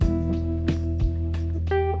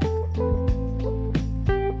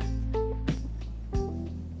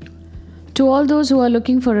To all those who are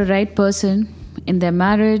looking for a right person in their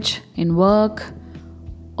marriage, in work,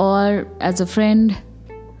 or as a friend,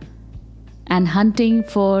 and hunting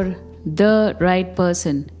for the right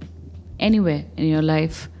person anywhere in your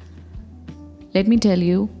life, let me tell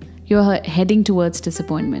you, you're heading towards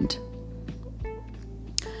disappointment.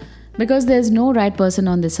 Because there's no right person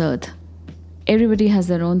on this earth. Everybody has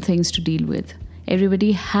their own things to deal with.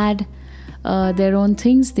 Everybody had their own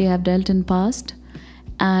things they have dealt in past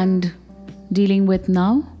and dealing with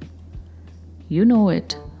now. You know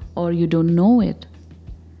it or you don't know it.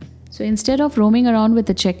 So instead of roaming around with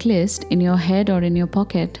a checklist in your head or in your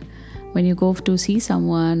pocket when you go to see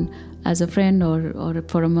someone as a friend or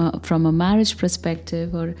from a marriage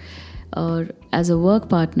perspective or as a work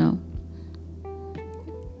partner,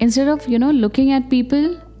 instead of looking at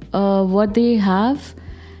people what they have,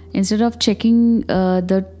 instead of ticking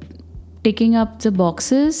up the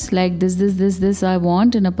boxes like this I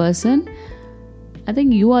want in a person, I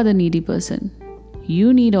think you are the needy person.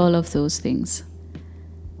 You need all of those things.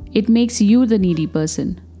 It makes you the needy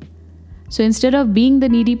person. So instead of being the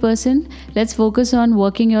needy person, let's focus on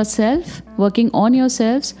working on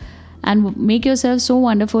yourselves and make yourself so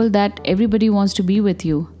wonderful that everybody wants to be with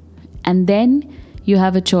you. And then you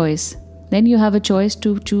have a choice. Then you have a choice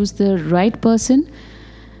to choose the right person.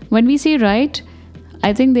 When we say right,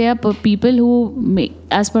 I think they are people who,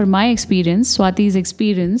 as per my experience, Swati's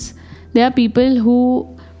experience, they are people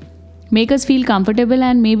who make us feel comfortable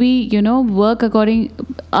and maybe, work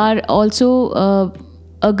are also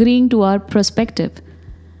agreeing to our perspective.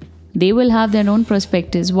 They will have their own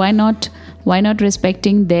perspectives. Why not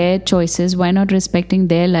respecting their choices? Why not respecting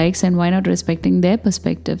their likes? And why not respecting their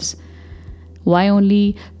perspectives? Why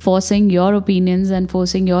only forcing your opinions and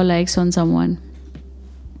forcing your likes on someone?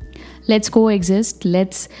 Let's coexist.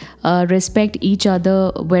 Let's respect each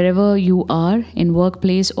other wherever you are, in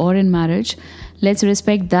workplace or in marriage. Let's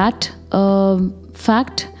respect that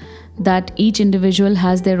fact that each individual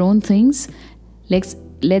has their own things.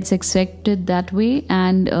 Let's accept it that way.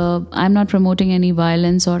 And I'm not promoting any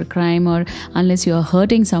violence or crime, or unless you're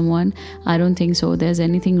hurting someone. I don't think so. There's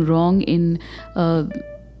anything wrong in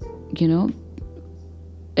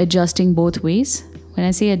adjusting both ways. When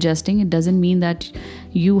I say adjusting, it doesn't mean that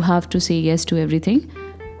you have to say yes to everything.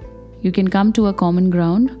 You can come to a common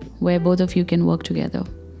ground where both of you can work together.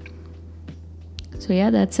 So yeah,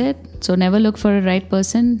 that's it. So never look for a right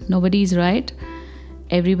person. Nobody is right.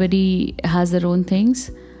 Everybody has their own things.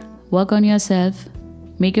 Work on yourself.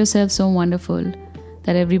 Make yourself so wonderful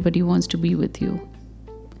that everybody wants to be with you.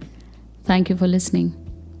 Thank you for listening.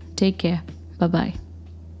 Take care. Bye-bye.